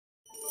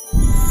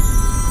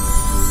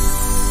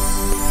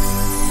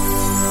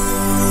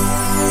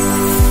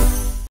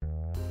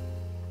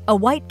A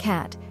white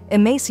cat,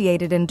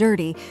 emaciated and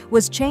dirty,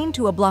 was chained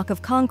to a block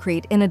of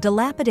concrete in a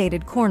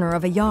dilapidated corner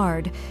of a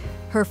yard.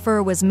 Her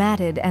fur was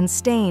matted and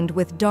stained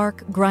with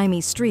dark,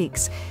 grimy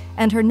streaks,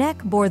 and her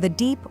neck bore the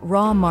deep,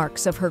 raw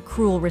marks of her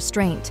cruel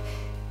restraint.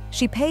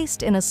 She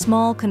paced in a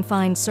small,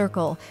 confined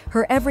circle,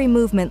 her every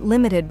movement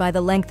limited by the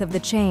length of the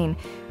chain,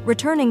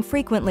 returning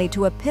frequently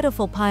to a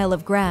pitiful pile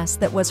of grass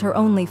that was her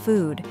only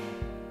food.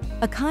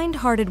 A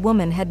kind-hearted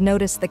woman had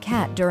noticed the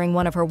cat during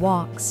one of her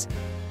walks.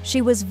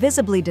 She was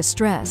visibly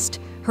distressed,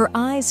 her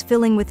eyes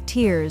filling with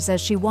tears as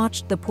she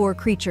watched the poor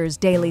creature's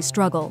daily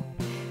struggle.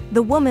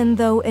 The woman,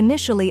 though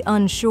initially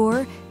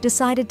unsure,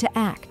 decided to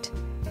act.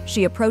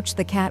 She approached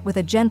the cat with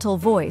a gentle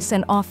voice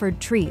and offered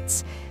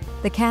treats.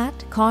 The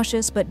cat,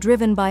 cautious but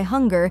driven by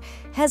hunger,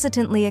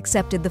 hesitantly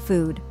accepted the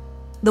food.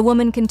 The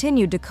woman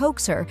continued to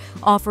coax her,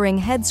 offering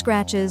head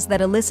scratches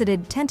that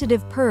elicited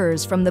tentative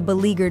purrs from the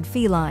beleaguered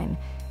feline.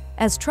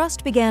 As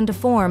trust began to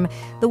form,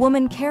 the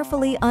woman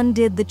carefully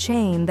undid the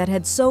chain that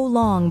had so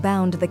long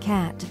bound the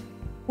cat.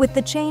 With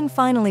the chain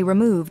finally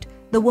removed,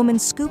 the woman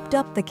scooped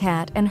up the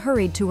cat and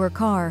hurried to her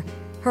car,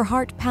 her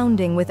heart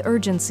pounding with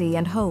urgency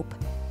and hope.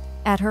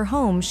 At her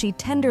home, she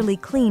tenderly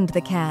cleaned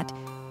the cat,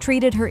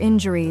 treated her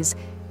injuries,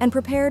 and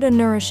prepared a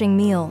nourishing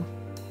meal.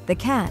 The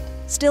cat,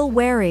 still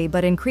wary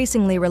but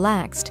increasingly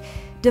relaxed,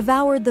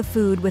 devoured the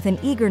food with an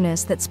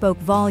eagerness that spoke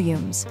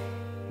volumes.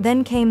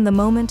 Then came the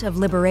moment of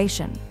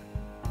liberation.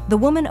 The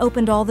woman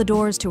opened all the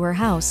doors to her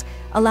house,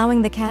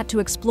 allowing the cat to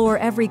explore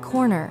every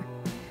corner.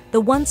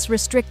 The once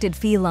restricted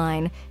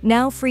feline,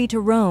 now free to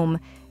roam,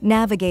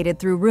 navigated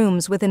through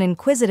rooms with an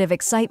inquisitive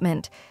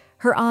excitement,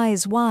 her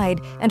eyes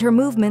wide and her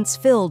movements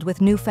filled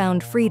with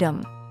newfound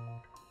freedom.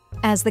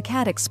 As the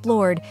cat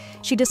explored,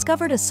 she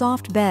discovered a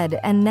soft bed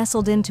and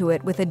nestled into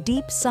it with a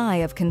deep sigh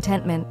of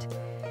contentment.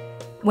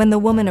 When the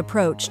woman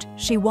approached,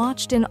 she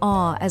watched in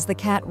awe as the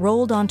cat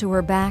rolled onto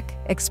her back,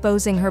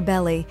 exposing her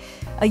belly,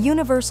 a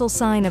universal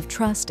sign of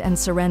trust and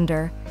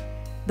surrender.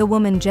 The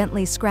woman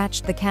gently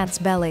scratched the cat's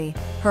belly,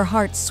 her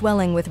heart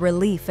swelling with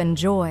relief and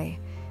joy.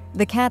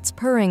 The cat's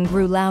purring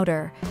grew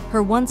louder,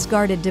 her once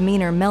guarded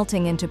demeanor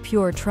melting into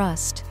pure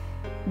trust.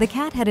 The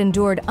cat had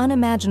endured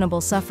unimaginable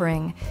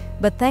suffering,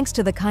 but thanks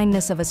to the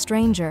kindness of a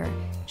stranger,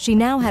 she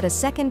now had a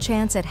second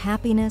chance at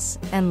happiness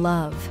and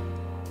love.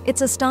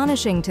 It's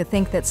astonishing to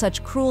think that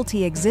such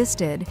cruelty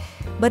existed,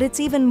 but it's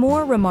even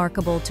more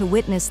remarkable to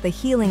witness the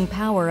healing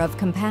power of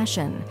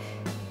compassion.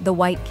 The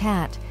white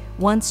cat,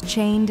 once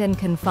chained and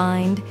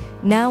confined,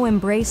 now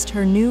embraced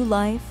her new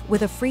life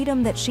with a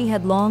freedom that she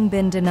had long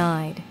been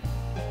denied.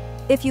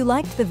 If you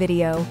liked the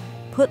video,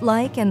 put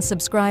like and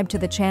subscribe to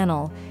the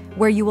channel,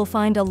 where you will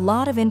find a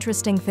lot of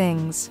interesting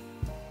things.